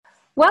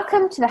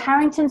Welcome to the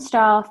Harrington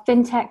Star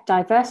FinTech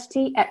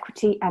Diversity,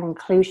 Equity and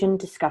Inclusion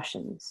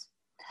discussions.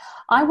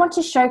 I want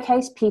to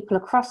showcase people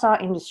across our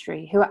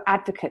industry who are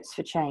advocates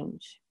for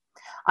change.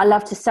 I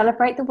love to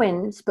celebrate the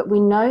wins, but we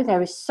know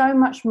there is so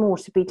much more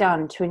to be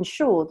done to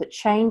ensure that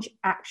change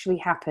actually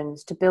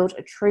happens to build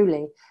a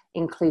truly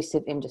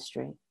inclusive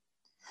industry.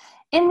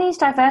 In these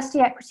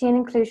diversity, equity and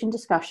inclusion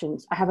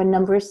discussions, I have a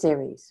number of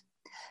series.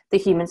 The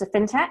Humans of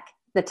FinTech,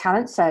 the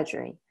Talent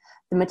Surgery,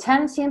 the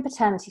Maternity and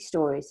Paternity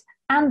Stories,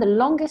 and the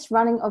longest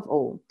running of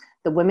all,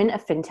 the Women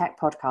of Fintech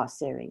Podcast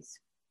series.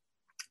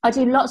 I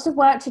do lots of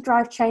work to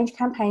drive change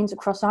campaigns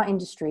across our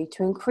industry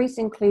to increase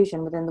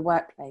inclusion within the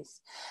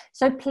workplace.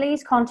 So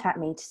please contact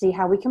me to see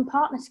how we can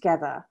partner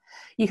together.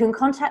 You can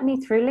contact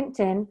me through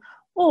LinkedIn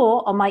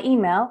or on my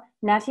email,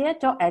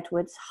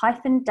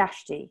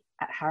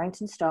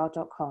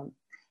 nadia.edwards-d@harringtonstar.com.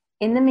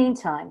 In the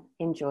meantime,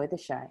 enjoy the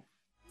show.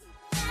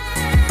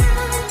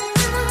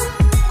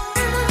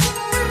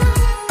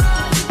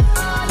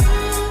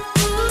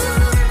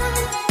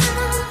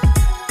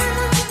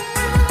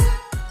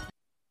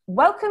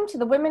 Welcome to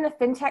the Women of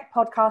Fintech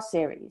Podcast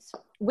series.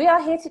 We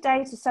are here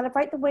today to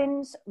celebrate the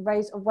wins,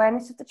 raise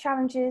awareness of the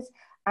challenges,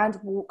 and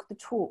walk the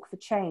talk for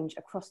change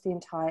across the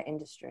entire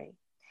industry.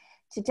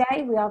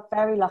 Today, we are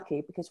very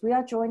lucky because we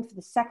are joined for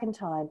the second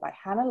time by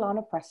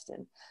Lana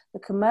Preston, the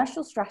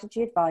Commercial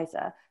Strategy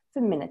Advisor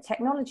for Minna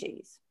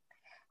Technologies.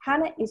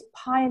 Hannah is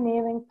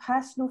pioneering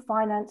personal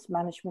finance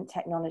management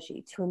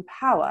technology to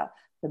empower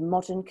the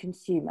modern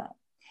consumer,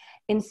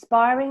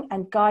 inspiring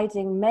and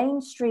guiding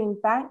mainstream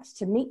banks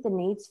to meet the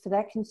needs for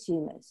their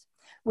consumers.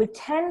 With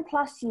 10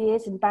 plus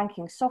years in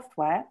banking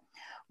software,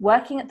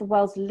 working at the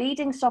world's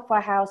leading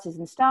software houses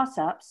and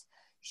startups,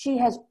 she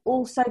has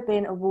also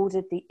been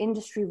awarded the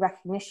industry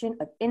recognition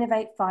of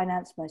Innovate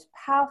Finance Most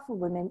Powerful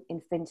Women in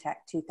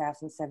FinTech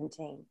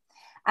 2017.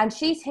 And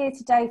she's here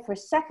today for a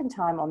second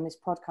time on this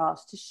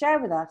podcast to share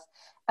with us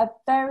a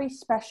very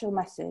special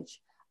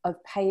message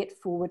of pay it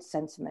forward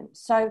sentiment.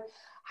 So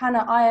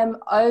Hannah, I am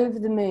over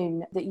the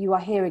moon that you are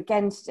here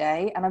again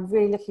today, and I'm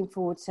really looking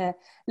forward to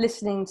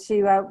listening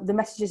to the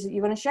messages that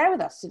you're going to share with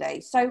us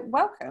today. So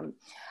welcome.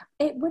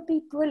 It would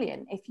be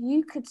brilliant if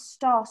you could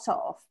start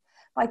off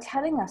by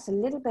telling us a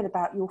little bit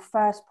about your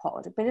first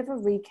pod, a bit of a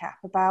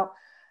recap about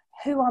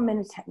who are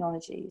Minna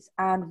Technologies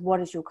and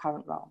what is your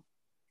current role?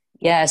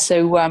 Yeah,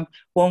 so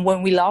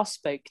when we last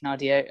spoke,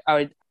 Nadia,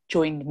 I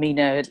joined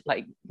Minna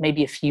like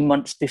maybe a few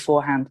months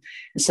beforehand.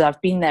 And so I've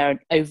been there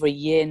over a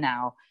year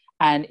now.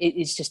 And it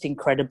is just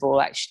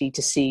incredible, actually,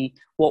 to see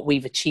what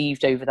we've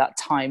achieved over that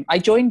time. I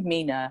joined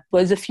Minna.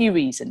 Well, there's a few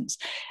reasons.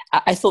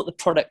 I thought the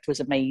product was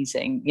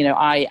amazing. You know,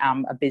 I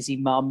am a busy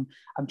mum.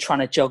 I'm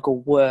trying to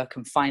juggle work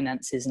and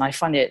finances, and I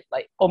find it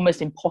like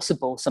almost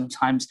impossible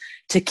sometimes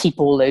to keep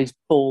all those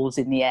balls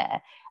in the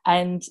air.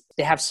 And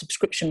they have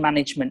subscription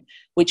management,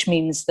 which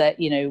means that,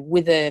 you know,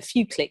 with a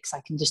few clicks, I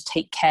can just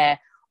take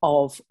care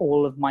of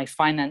all of my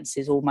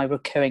finances, all my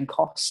recurring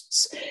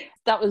costs.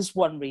 That was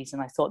one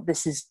reason I thought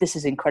this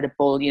is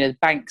incredible. You know,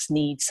 banks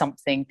need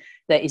something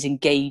that is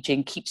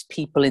engaging, keeps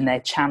people in their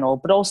channel,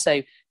 but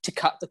also to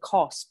cut the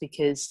costs,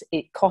 because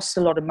it costs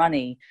a lot of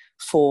money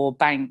for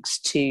banks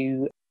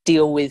to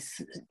deal with,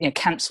 you know,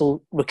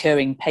 cancel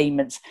recurring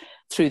payments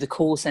through the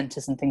call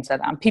centers and things like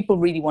that. And people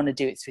really want to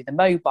do it through the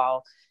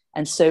mobile.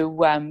 And so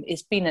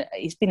it's been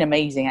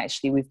amazing,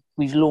 actually.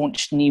 We've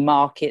launched new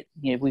market.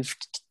 You know, we've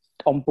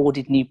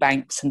onboarded new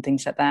banks and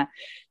things like that.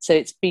 So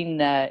it's been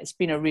a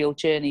real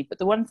journey. But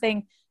the one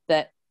thing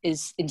that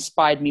is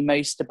inspired me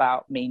most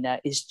about Minna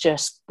is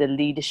just the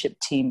leadership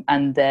team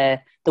and the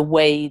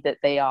way that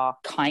they are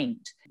kind.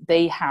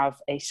 They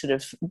have a sort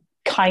of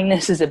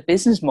kindness as a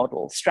business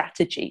model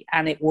strategy,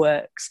 and it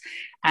works.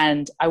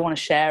 And I want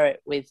to share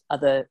it with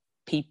other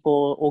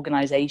people,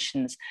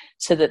 organizations,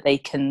 so that they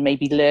can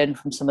maybe learn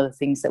from some of the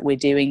things that we're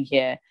doing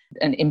here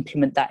and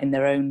implement that in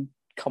their own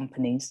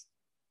companies.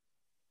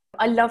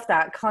 I love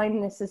that,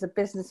 kindness as a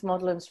business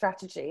model and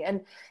strategy.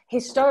 And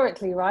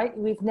historically, right,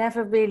 we've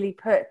never really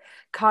put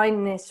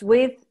kindness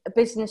with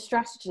business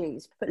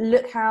strategies. But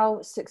look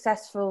how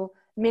successful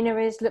Minna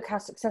is. Look how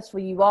successful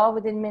you are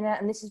within Minna.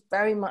 And this is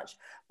very much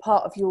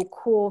part of your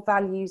core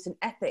values and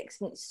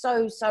ethics. And it's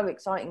so, so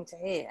exciting to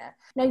hear.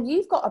 Now,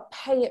 you've got a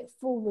pay it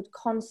forward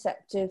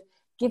concept of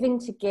giving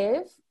to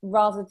give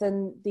rather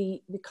than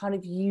the kind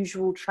of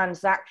usual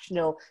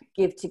transactional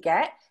give to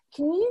get.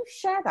 Can you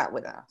share that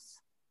with us?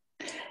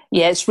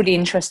 Yeah, it's really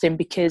interesting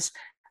because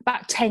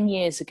about 10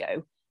 years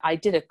ago, I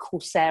did a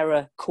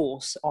Coursera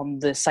course on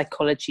the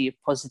psychology of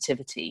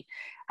positivity.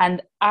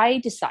 And I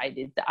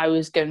decided that I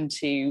was going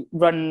to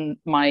run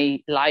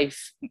my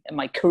life,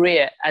 my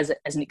career as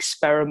an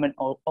experiment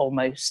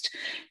almost,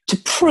 to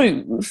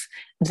prove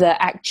that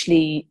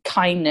actually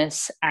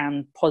kindness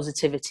and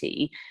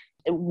positivity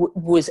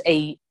was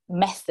a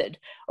method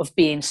of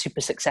being super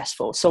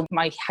successful. So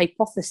my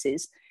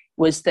hypothesis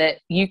was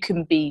that you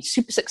can be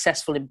super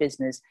successful in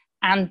business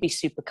and be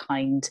super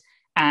kind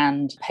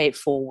and pay it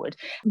forward.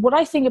 What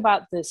I think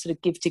about the sort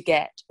of give to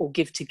get or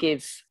give to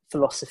give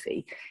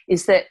philosophy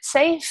is that,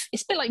 say, if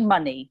it's a bit like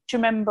money. Do you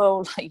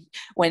remember like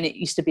when it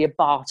used to be a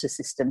barter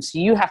system? So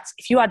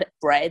if you had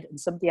bread and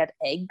somebody had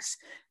eggs,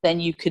 then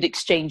you could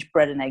exchange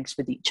bread and eggs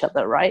with each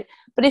other, right?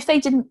 But if they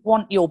didn't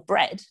want your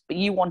bread, but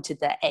you wanted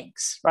their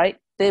eggs, right?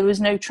 There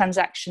was no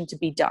transaction to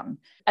be done.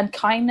 And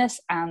kindness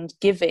and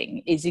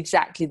giving is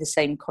exactly the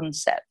same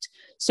concept.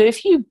 So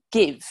if you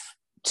give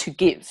to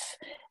give,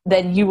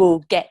 then you will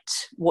get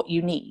what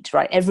you need,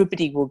 right?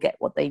 Everybody will get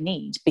what they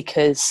need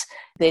because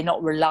they're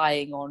not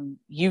relying on,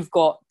 you've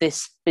got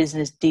this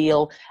business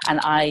deal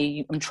and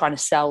I am trying to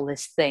sell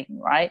this thing,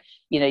 right?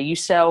 You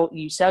sell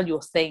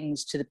your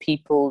things to the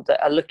people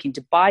that are looking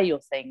to buy your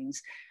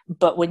things.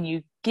 But when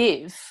you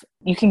give,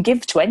 you can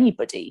give to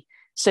anybody.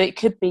 So it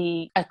could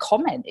be a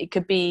comment, it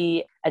could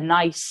be a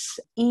nice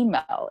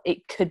email,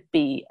 it could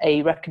be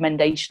a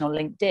recommendation on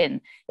LinkedIn,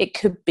 it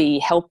could be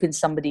helping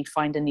somebody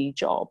find a new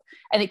job,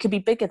 and it could be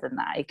bigger than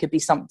that. It could be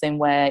something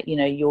where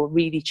you're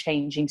really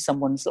changing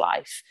someone's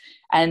life.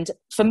 And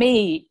for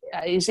me,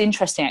 it's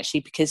interesting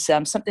actually because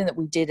something that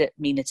we did at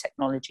Minna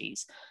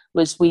Technologies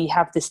was we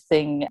have this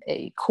thing,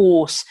 a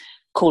course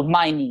called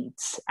My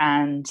Needs.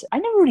 And I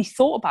never really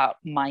thought about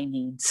my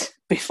needs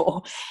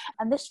before.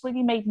 And this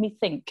really made me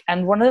think.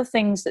 And one of the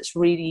things that's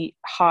really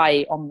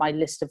high on my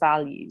list of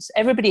values,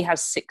 everybody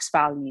has 6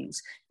 values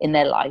in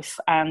their life,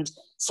 and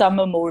some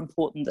are more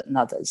important than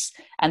others.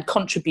 And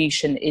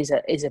contribution is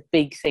a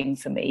big thing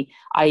for me.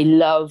 I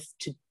love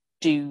to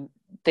do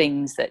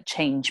things that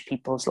change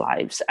people's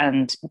lives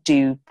and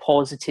do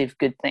positive,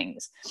 good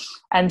things.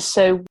 And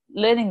so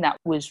learning that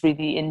was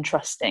really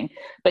interesting.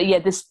 But yeah,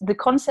 the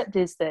concept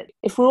is that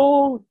if we're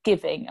all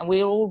giving and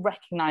we're all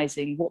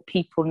recognizing what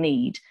people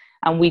need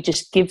and we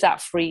just give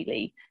that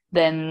freely,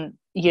 then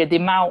the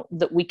amount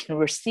that we can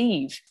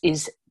receive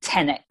is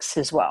 10x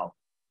as well.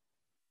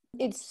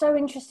 It's so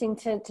interesting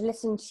to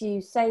listen to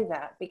you say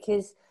that,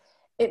 because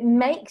it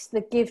makes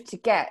the give to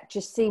get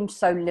just seem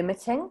so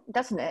limiting,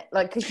 doesn't it?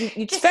 Like, because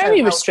you just, it's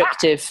very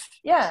restrictive.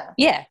 Yeah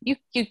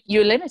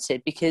You're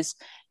limited because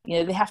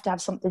they have to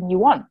have something you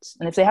want,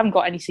 and if they haven't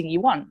got anything you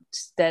want,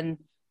 then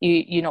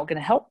you're not going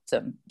to help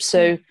them.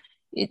 So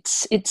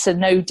it's a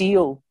no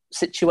deal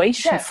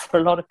situation for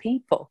a lot of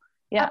people.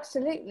 Yeah,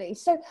 absolutely.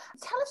 So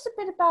tell us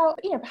a bit about,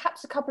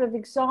 perhaps a couple of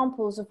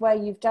examples of where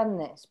you've done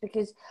this,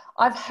 because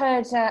I've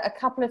heard a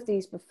couple of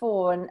these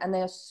before and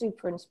they are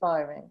super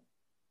inspiring.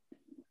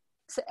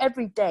 So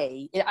every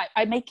day,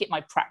 I make it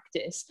my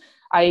practice.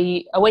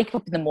 I wake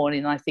up in the morning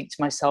and I think to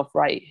myself,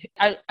 right,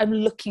 I'm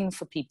looking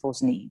for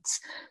people's needs.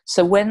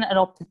 So when an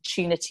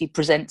opportunity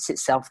presents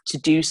itself to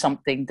do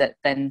something that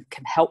then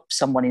can help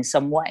someone in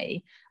some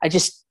way, I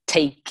just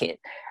take it.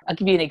 I'll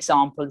give you an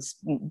example. It's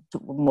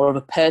more of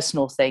a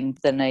personal thing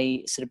than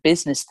a sort of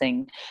business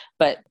thing,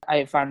 but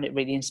I found it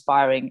really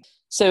inspiring.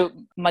 So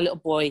my little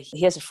boy,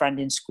 he has a friend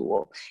in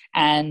school,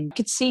 and I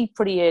could see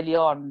pretty early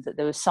on that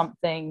there was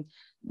something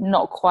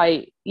not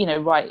quite,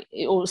 right,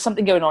 or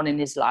something going on in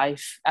his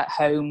life at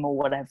home or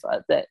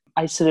whatever, that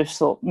I sort of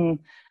thought,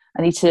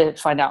 I need to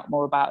find out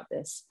more about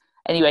this.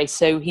 Anyway,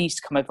 so he used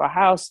to come over our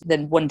house.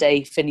 Then one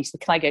day, Finney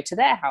said, can I go to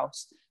their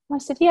house? And I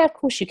said, yeah, of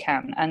course you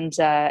can. And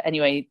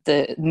anyway,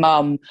 the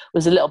mum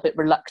was a little bit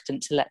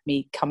reluctant to let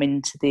me come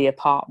into the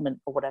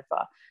apartment or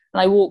whatever.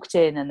 And I walked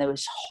in and there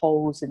was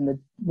holes in the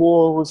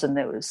walls, and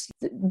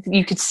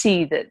you could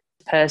see that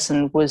the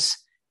person was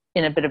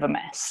in a bit of a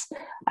mess.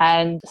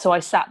 And so I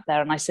sat there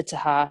and I said to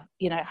her,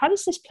 how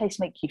does this place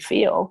make you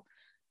feel?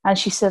 And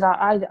she said,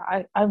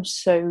 I'm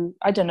so,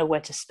 I don't know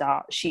where to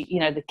start.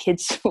 The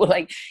kids were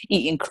like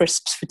eating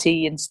crisps for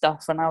tea and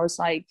stuff. And I was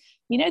like,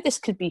 this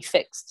could be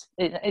fixed.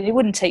 It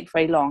wouldn't take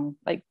very long.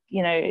 Like,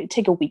 it'd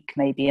take a week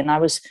maybe. And I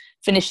was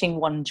finishing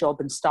one job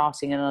and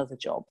starting another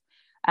job.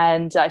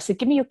 And I said,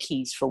 give me your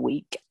keys for a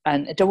week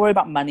and don't worry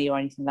about money or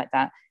anything like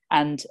that.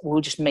 And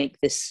we'll just make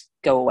this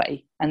go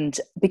away. And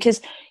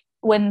because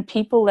when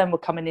people then were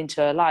coming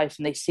into her life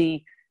and they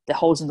see the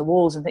holes in the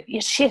walls, and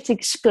she had to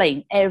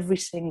explain every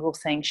single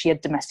thing. She had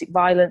domestic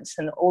violence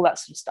and all that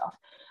sort of stuff.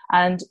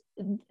 And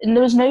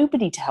there was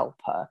nobody to help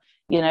her.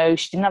 She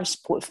didn't have a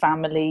supportive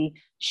family.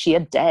 She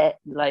had debt.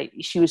 Like,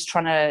 she was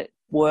trying to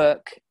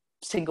work,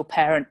 single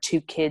parent,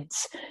 2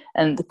 kids,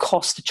 and the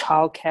cost of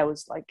childcare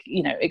was like,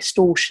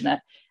 extortionate.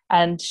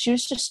 And she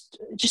was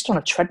just on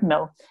a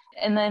treadmill.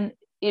 And then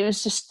it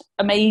was just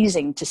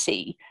amazing to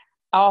see.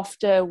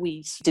 After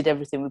we did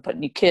everything, we put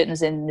new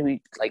curtains in,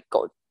 we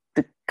got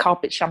the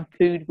carpet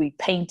shampooed, we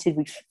painted,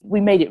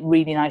 we made it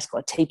really nice, got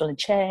a table and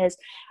chairs.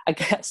 I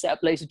set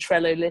up loads of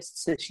Trello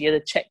lists, so she had a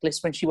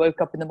checklist when she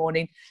woke up in the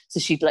morning, so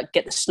she'd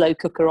get the slow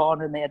cooker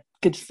on, and they had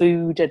good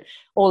food and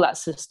all that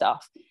sort of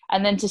stuff.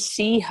 And then to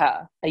see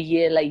her a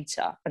year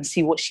later and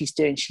see what she's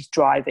doing, she's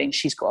driving,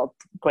 she's got a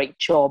great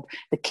job,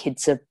 the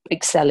kids are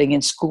excelling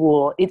in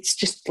school, it's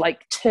just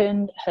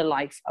turned her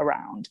life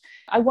around.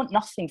 I want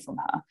nothing from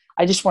her.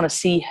 I just want to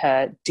see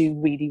her do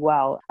really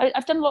well.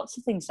 I've done lots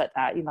of things like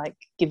that,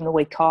 giving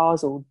away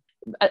cars, or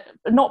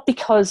not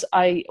because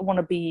I want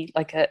to be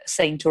like a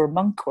saint or a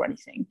monk or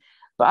anything,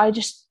 but I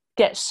just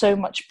get so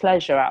much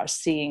pleasure out of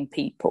seeing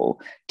people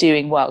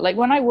doing well. Like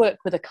when I work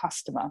with a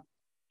customer,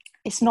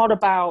 it's not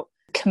about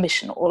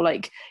commission or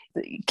like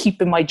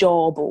keeping my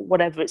job or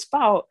whatever. It's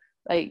about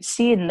like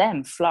seeing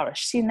them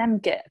flourish, seeing them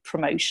get a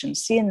promotion,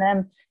 seeing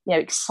them,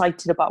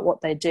 excited about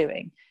what they're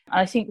doing. And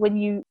I think when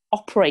you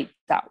operate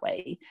that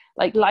way,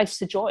 like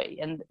life's a joy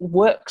and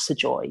work's a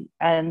joy.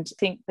 And I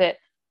think that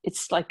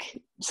it's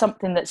like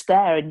something that's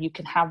there and you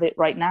can have it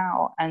right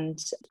now. And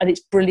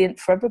it's brilliant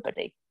for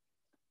everybody.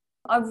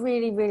 I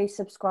really, really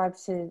subscribe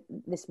to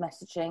this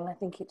messaging. I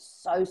think it's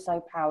so,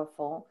 so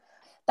powerful.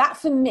 That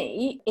for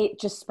me, it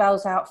just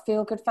spells out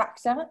feel good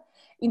factor.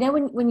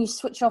 When you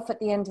switch off at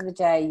the end of the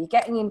day, you're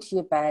getting into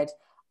your bed.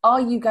 Are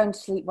you going to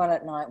sleep well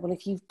at night? Well,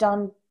 if you've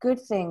done good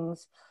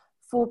things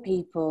for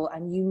people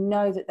and you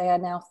know that they are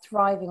now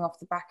thriving off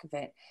the back of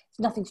it, it's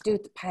nothing to do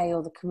with the pay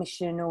or the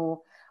commission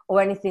or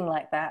anything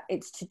like that.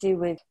 It's to do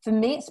with, for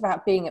me, it's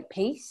about being at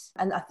peace.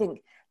 And I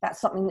think that's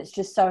something that's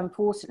just so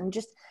important. And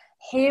just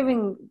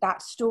hearing that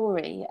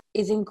story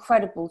is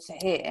incredible to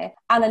hear.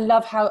 And I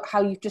love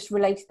how you've just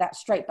related that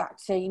straight back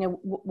to,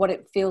 what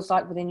it feels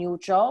like within your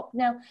job.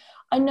 Now,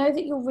 I know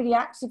that you're really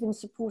active in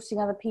supporting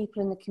other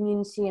people in the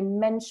community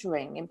and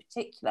mentoring in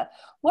particular.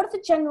 What are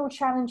the general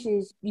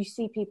challenges you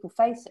see people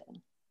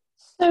facing?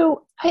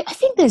 So I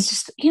think there's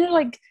just,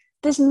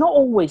 there's not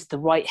always the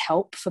right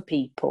help for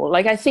people.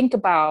 Like I think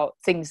about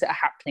things that are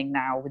happening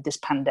now with this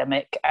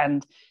pandemic,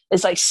 and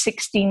there's like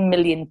 16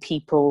 million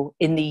people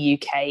in the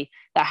UK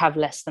that have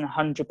less than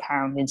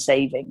 £100 in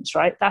savings,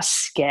 right? That's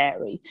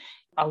scary.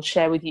 I'll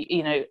share with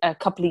you, a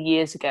couple of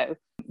years ago,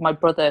 my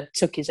brother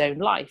took his own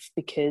life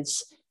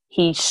because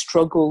he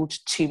struggled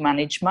to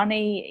manage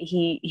money.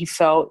 He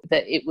felt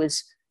that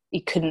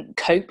he couldn't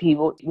cope. He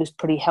was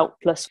pretty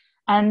helpless.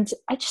 And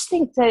I just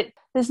think that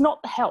there's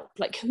not the help.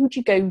 Like, who do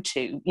you go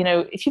to?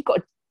 If you've got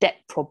a debt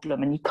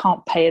problem and you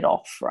can't pay it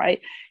off, right?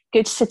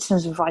 Go to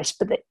Citizens Advice.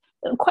 But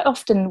quite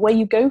often where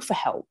you go for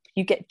help,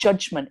 you get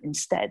judgment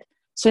instead.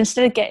 So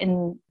instead of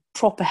getting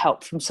proper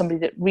help from somebody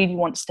that really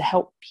wants to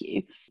help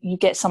you, you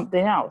get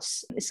something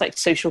else. It's like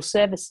social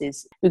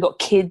services. We've got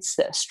kids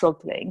that are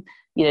struggling.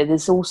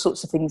 There's all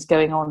sorts of things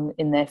going on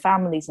in their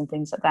families and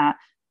things like that.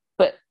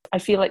 But I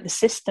feel like the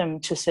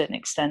system, to a certain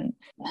extent,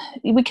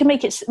 we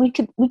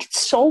could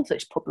solve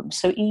those problems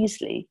so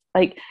easily.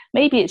 Like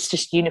maybe it's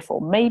just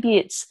uniform, maybe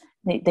it's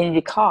they need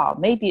a car,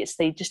 maybe it's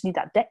they just need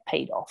that debt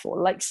paid off,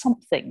 or like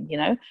something,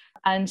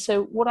 And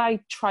so what I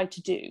try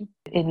to do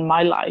in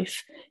my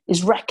life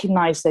is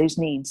recognize those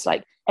needs.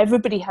 Like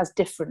everybody has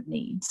different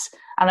needs,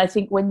 and I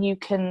think when you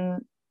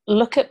can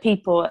look at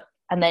people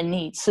and their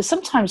needs, so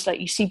sometimes like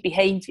you see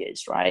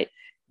behaviors, right,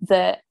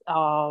 that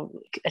are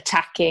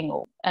attacking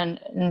and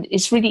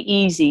it's really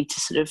easy to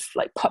sort of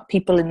like put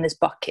people in this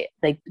bucket,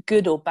 like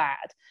good or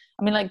bad.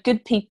 I mean, like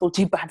good people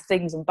do bad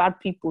things and bad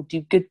people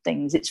do good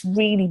things. It's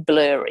really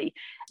blurry.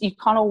 You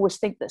can't always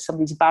think that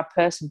somebody's a bad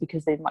person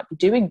because they might be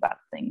doing bad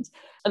things.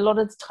 A lot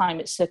of the time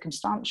it's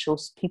circumstantial.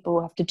 So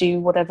people have to do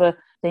whatever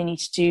they need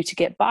to do to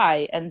get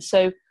by. And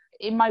so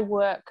in my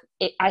work,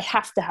 I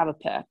have to have a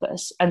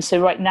purpose. And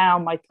so right now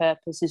my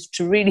purpose is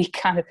to really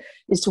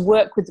is to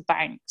work with the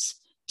banks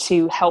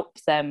to help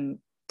them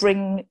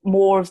bring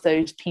more of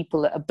those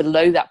people that are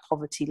below that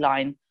poverty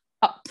line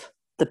up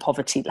the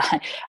poverty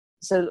line.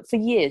 So for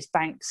years,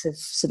 banks have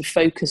sort of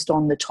focused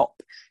on the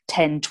top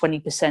 10,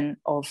 20%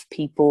 of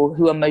people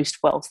who are most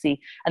wealthy,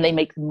 and they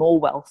make them more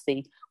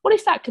wealthy. What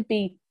if that could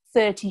be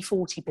 30,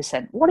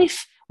 40%? What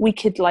if we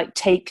could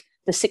take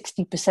the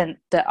 60%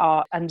 that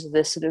are under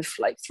the sort of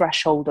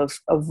threshold of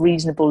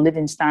reasonable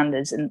living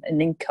standards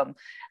and income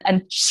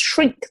and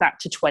shrink that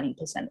to 20%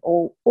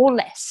 or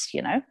less,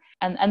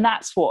 And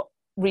that's what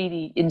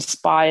really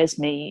inspires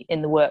me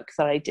in the work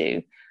that I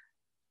do.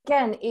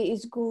 Again, it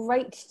is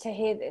great to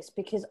hear this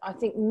because I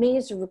think me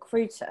as a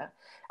recruiter,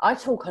 I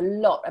talk a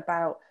lot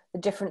about the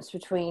difference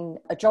between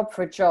a job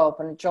for a job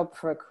and a job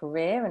for a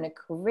career. And a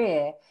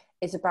career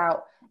is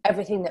about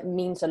everything that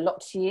means a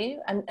lot to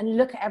you. And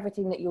look at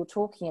everything that you're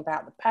talking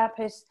about. The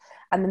purpose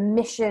and the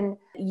mission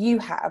you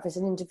have as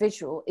an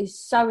individual is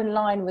so in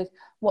line with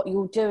what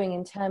you're doing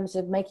in terms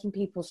of making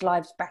people's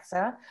lives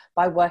better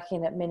by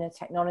working at Minna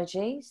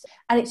Technologies.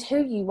 And it's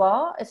who you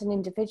are as an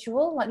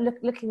individual,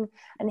 looking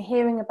and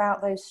hearing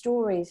about those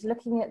stories,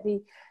 looking at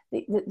the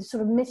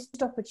sort of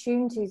missed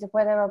opportunities of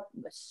where there are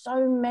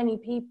so many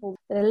people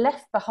that are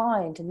left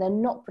behind and they're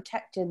not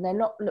protected and they're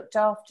not looked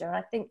after. And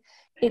I think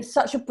it's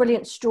such a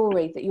brilliant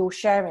story that you're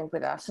sharing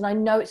with us. And I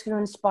know it's going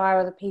to inspire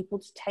other people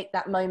to take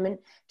that moment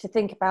to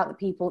think about the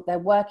people they're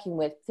working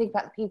with, think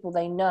about the people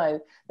they know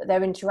that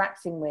they're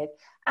interacting with,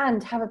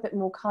 and have a bit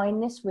more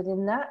kindness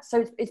within that.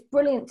 So it's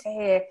brilliant to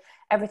hear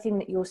everything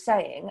that you're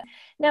saying.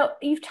 Now,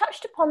 you've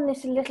touched upon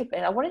this a little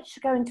bit. I wanted to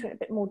go into it a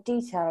bit more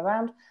detail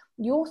around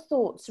your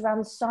thoughts around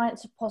the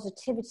science of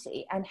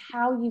positivity and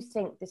how you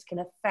think this can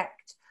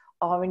affect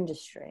our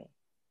industry.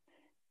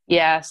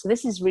 Yeah, so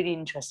this is really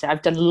interesting.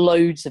 I've done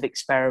loads of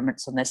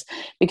experiments on this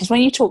because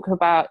when you talk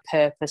about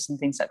purpose and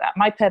things like that,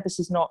 my purpose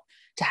is not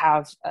to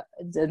have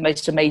the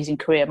most amazing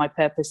career. My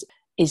purpose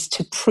is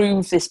to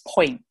prove this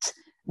point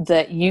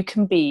that you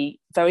can be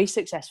very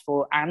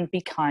successful and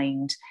be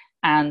kind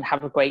and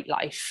have a great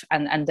life,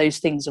 and those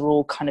things are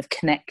all kind of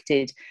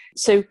connected.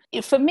 So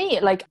for me,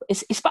 like,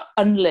 it's about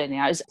unlearning.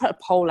 I put a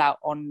poll out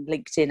on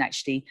LinkedIn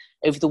actually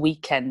over the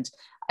weekend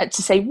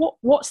to say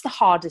what's the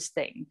hardest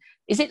thing.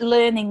 Is it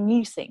learning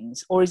new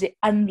things, or is it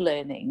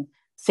unlearning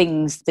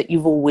things that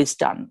you've always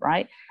done,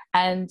 right?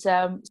 And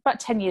it's about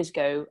 10 years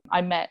ago,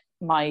 I met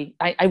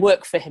I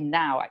work for him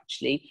now,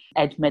 actually,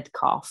 Ed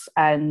Medcalf.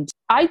 And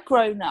I'd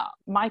grown up,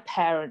 my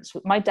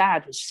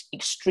dad was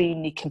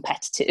extremely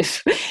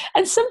competitive.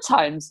 And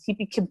sometimes he'd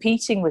be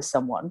competing with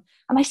someone.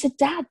 And I said,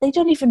 Dad, they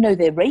don't even know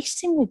they're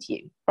racing with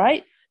you,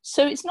 right?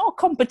 So it's not a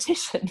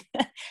competition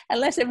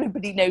unless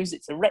everybody knows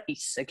it's a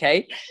race,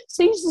 okay?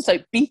 So he's just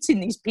like beating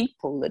these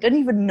people that don't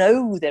even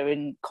know they're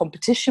in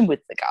competition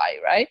with the guy,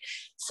 right?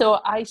 So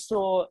I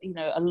saw,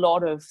 a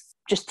lot of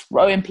just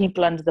throwing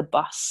people under the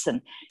bus,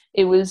 and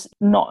it was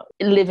not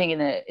living in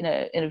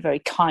a very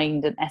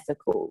kind and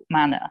ethical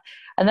manner.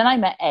 And then I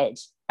met Ed,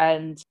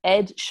 and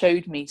Ed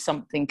showed me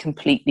something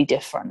completely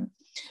different.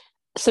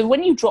 So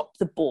when you drop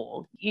the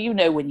ball,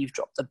 when you've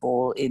dropped the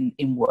ball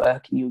in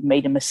work and you've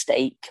made a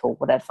mistake or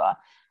whatever,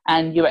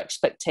 and your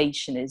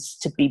expectation is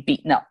to be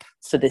beaten up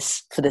for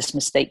this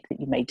mistake that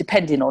you made,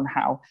 depending on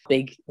how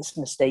big this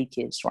mistake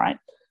is, right?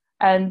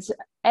 And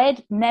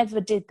Ed never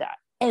did that,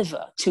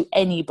 ever, to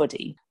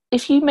anybody.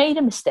 If you made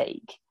a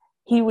mistake,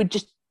 he would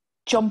just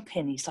jump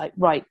in. He's like,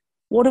 right,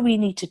 what do we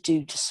need to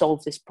do to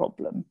solve this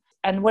problem?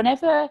 And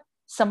whenever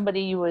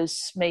somebody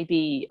was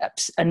maybe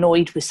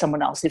annoyed with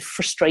someone else, if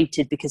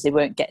frustrated because they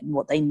weren't getting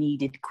what they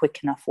needed quick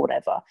enough,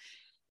 whatever,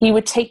 he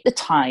would take the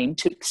time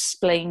to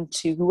explain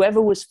to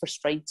whoever was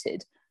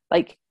frustrated,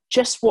 like,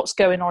 just what's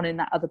going on in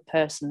that other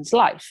person's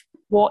life,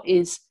 what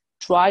is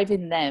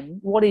driving them,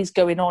 what is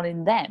going on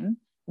in them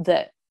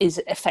that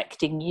is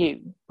affecting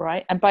you,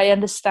 right? And by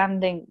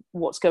understanding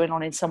what's going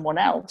on in someone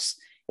else,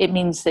 it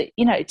means that,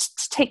 it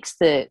takes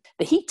the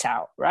heat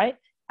out, right?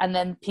 And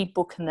then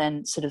people can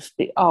then sort of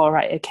be, oh,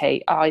 right,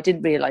 okay, I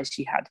didn't realize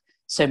you had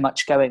so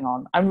much going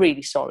on. I'm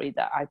really sorry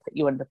that I put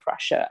you under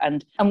pressure.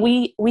 And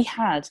we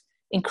had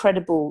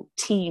incredible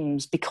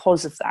teams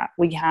because of that.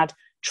 We had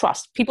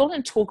trust. People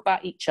didn't talk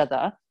about each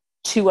other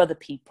to other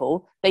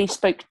people. They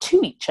spoke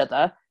to each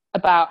other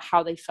about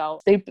how they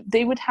felt.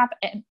 They would have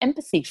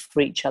empathy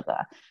for each other.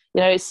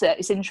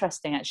 It's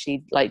interesting,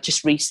 actually, like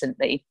just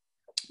recently,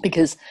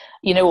 because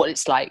you know what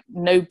it's like.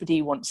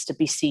 Nobody wants to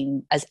be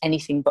seen as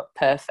anything but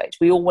perfect.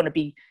 We all want to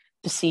be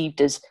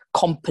perceived as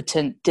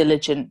competent,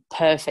 diligent,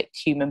 perfect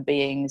human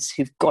beings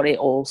who've got it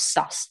all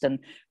sussed and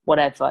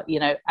whatever,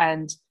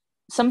 and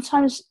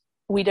sometimes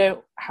we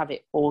don't have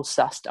it all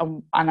sussed,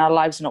 and our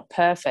lives are not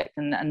perfect.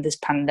 And this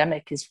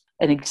pandemic is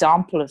an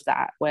example of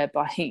that,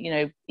 whereby,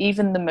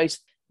 even the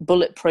most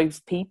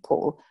bulletproof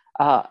people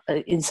are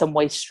in some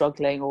way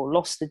struggling, or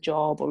lost a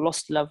job, or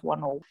lost a loved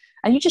one,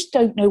 and you just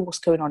don't know what's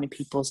going on in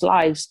people's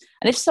lives.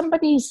 And if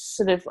somebody's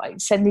sort of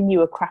like sending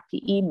you a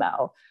crappy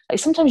email, like,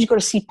 sometimes you've got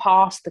to see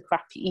past the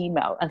crappy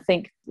email and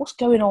think, what's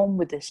going on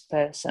with this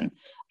person?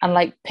 And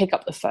like pick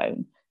up the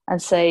phone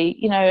and say,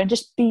 and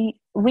just be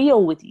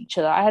real with each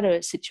other. I had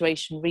a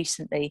situation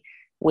recently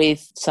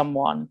with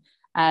someone,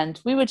 and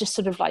we were just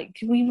a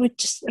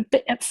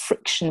bit at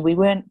friction. We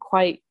weren't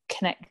quite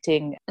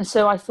connecting. And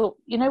so I thought,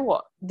 you know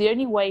what? The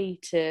only way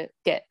to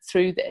get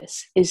through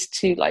this is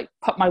to like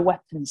put my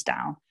weapons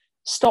down,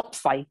 stop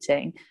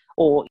fighting.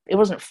 Or it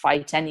wasn't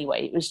fight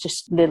anyway. It was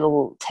just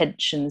little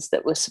tensions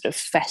that were sort of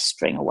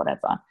festering or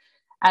whatever.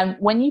 And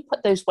when you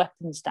put those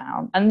weapons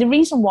down, and the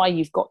reason why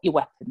you've got your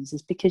weapons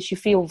is because you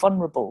feel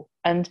vulnerable.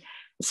 And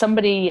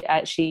somebody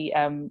actually,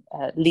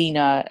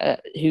 Lana,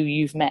 who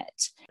you've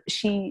met,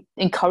 she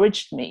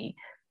encouraged me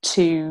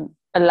to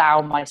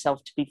allow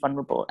myself to be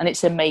vulnerable. And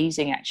it's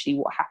amazing, actually,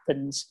 what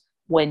happens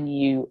when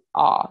you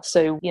are.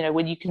 So,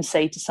 when you can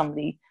say to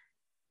somebody,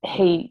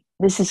 hey,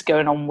 this is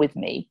going on with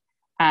me,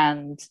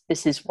 and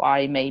this is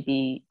why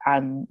maybe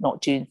I'm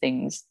not doing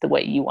things the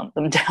way you want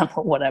them done,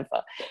 or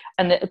whatever.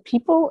 And that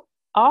people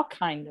are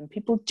kind and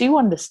people do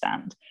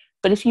understand.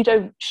 But if you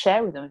don't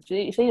share with them,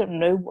 if they don't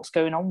know what's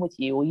going on with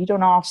you, or you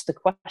don't ask the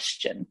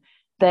question,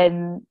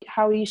 then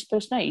how are you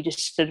supposed to know? You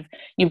just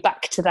you're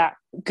back to that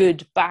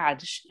good,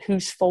 bad,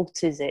 whose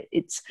fault is it?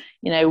 It's,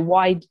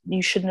 why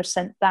you shouldn't have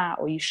sent that,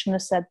 or you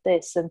shouldn't have said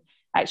this. And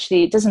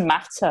actually, it doesn't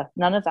matter.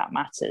 None of that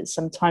matters.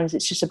 Sometimes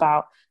it's just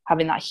about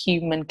having that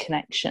human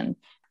connection.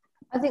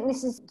 I think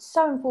this is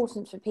so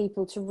important for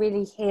people to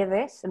really hear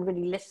this and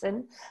really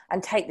listen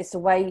and take this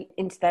away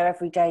into their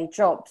everyday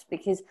jobs,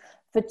 because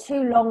for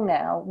too long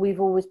now, we've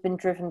always been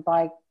driven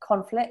by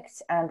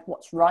conflict and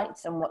what's right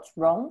and what's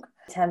wrong.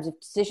 in terms of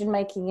decision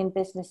making in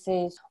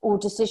businesses or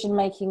decision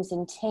makings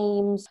in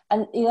teams.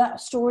 And that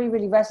story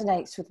really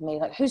resonates with me.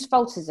 Like, whose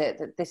fault is it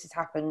that this has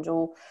happened,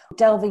 or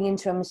delving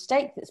into a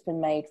mistake that's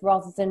been made,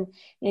 rather than,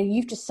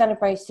 you've just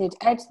celebrated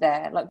Ed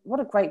there. Like, what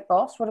a great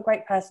boss, what a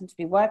great person to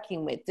be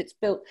working with, that's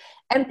built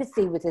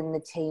empathy within the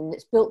team,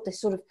 that's built this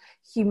sort of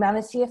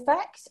humanity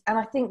effect. And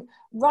I think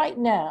right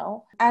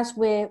now, as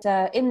we're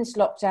in this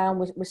lockdown,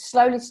 we're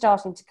slowly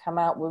starting to come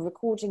out. We're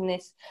recording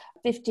this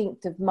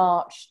 15th of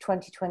March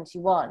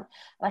 2021. And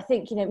I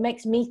think, it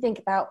makes me think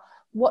about,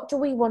 what do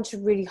we want to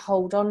really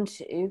hold on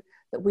to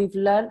that we've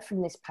learned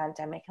from this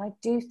pandemic? And I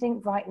do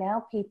think right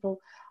now people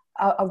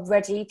are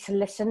ready to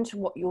listen to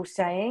what you're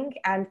saying,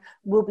 and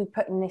we'll be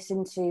putting this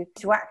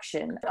into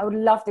action. I would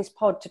love this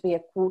pod to be a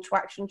call to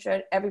action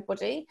to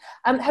everybody.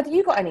 Have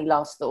you got any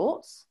last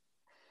thoughts?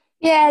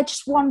 Yeah,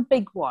 just one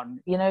big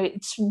one.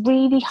 It's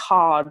really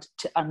hard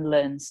to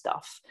unlearn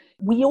stuff.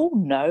 We all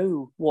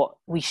know what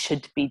we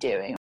should be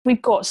doing.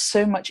 We've got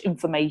so much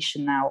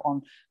information now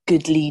on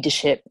good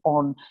leadership,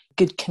 on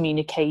good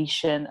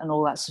communication and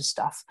all that sort of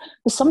stuff.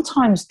 But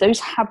sometimes those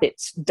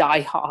habits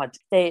die hard.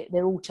 They're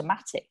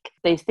automatic.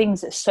 They're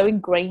things that are so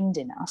ingrained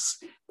in us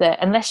that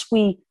unless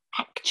we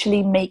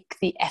actually make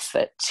the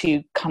effort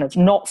to kind of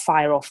not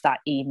fire off that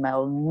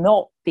email,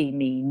 not be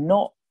mean,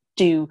 not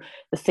do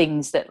the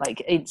things that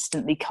like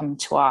instantly come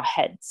to our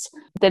heads,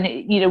 then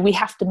we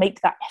have to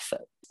make that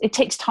effort. It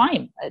takes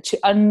time to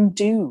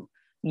undo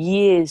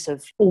years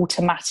of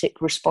automatic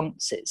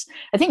responses.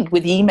 I think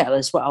with email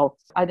as well,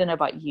 I don't know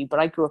about you, but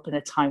I grew up in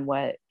a time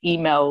where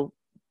email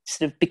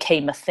sort of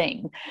became a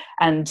thing.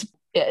 And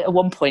at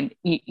one point,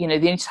 the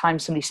only time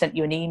somebody sent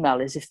you an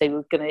email is if they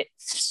were going to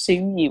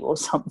sue you or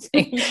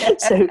something. Yeah.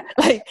 So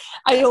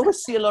I always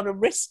see a lot of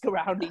risk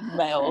around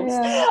emails.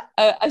 Yeah.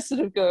 I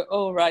sort of go,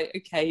 oh, right,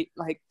 okay,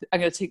 like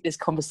I'm going to take this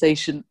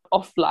conversation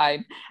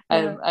offline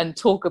and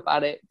talk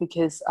about it,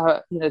 because,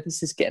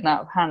 this is getting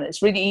out of hand.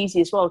 It's really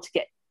easy as well to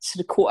get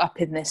sort of caught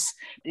up in this.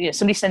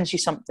 Somebody sends you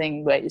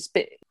something where it's a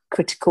bit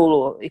critical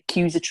or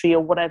accusatory or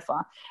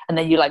whatever, and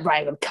then you're like, right,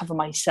 I'm going to cover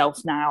myself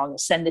now, I'm going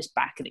to send this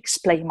back and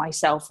explain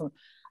myself,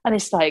 and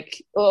it's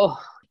like,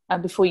 oh,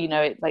 and before you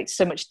know it, like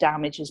so much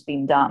damage has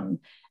been done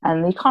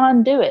and you can't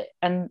undo it.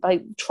 And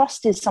like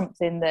trust is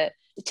something that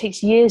it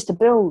takes years to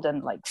build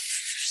and like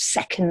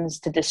seconds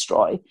to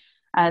destroy.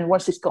 And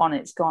once it's gone,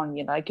 it's gone.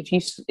 Like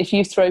if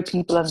you throw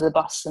people under the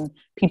bus and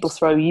people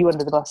throw you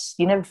under the bus,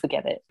 you never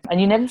forget it. And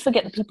you never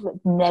forget the people that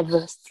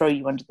never throw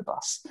you under the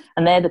bus.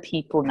 And they're the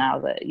people now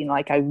that,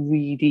 like I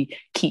really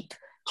keep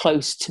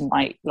close to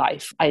my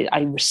life.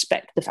 I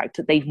respect the fact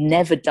that they've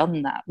never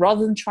done that.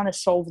 Rather than trying to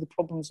solve the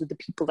problems with the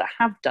people that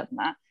have done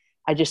that,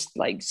 I just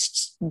like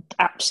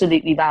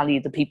absolutely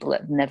value the people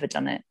that have never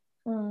done it.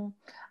 Mm.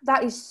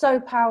 That is so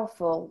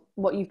powerful,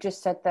 what you've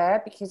just said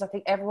there, because I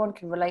think everyone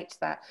can relate to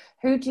that.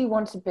 Who do you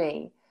want to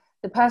be?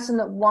 The person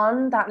that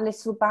won that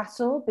little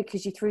battle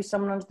because you threw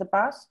someone under the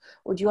bus?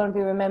 Or do you want to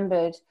be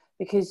remembered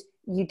because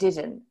you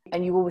didn't,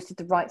 and you always did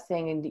the right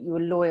thing, and that you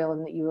were loyal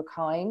and that you were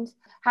kind?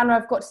 Hannah,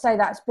 I've got to say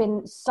that's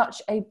been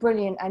such a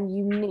brilliant and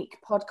unique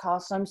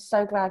podcast. I'm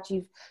so glad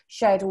you've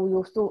shared all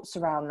your thoughts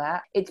around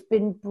that. It's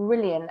been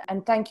brilliant.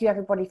 And thank you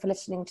everybody for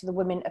listening to the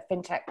Women of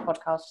Fintech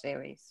podcast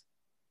series.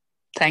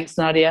 Thanks,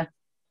 Nadia.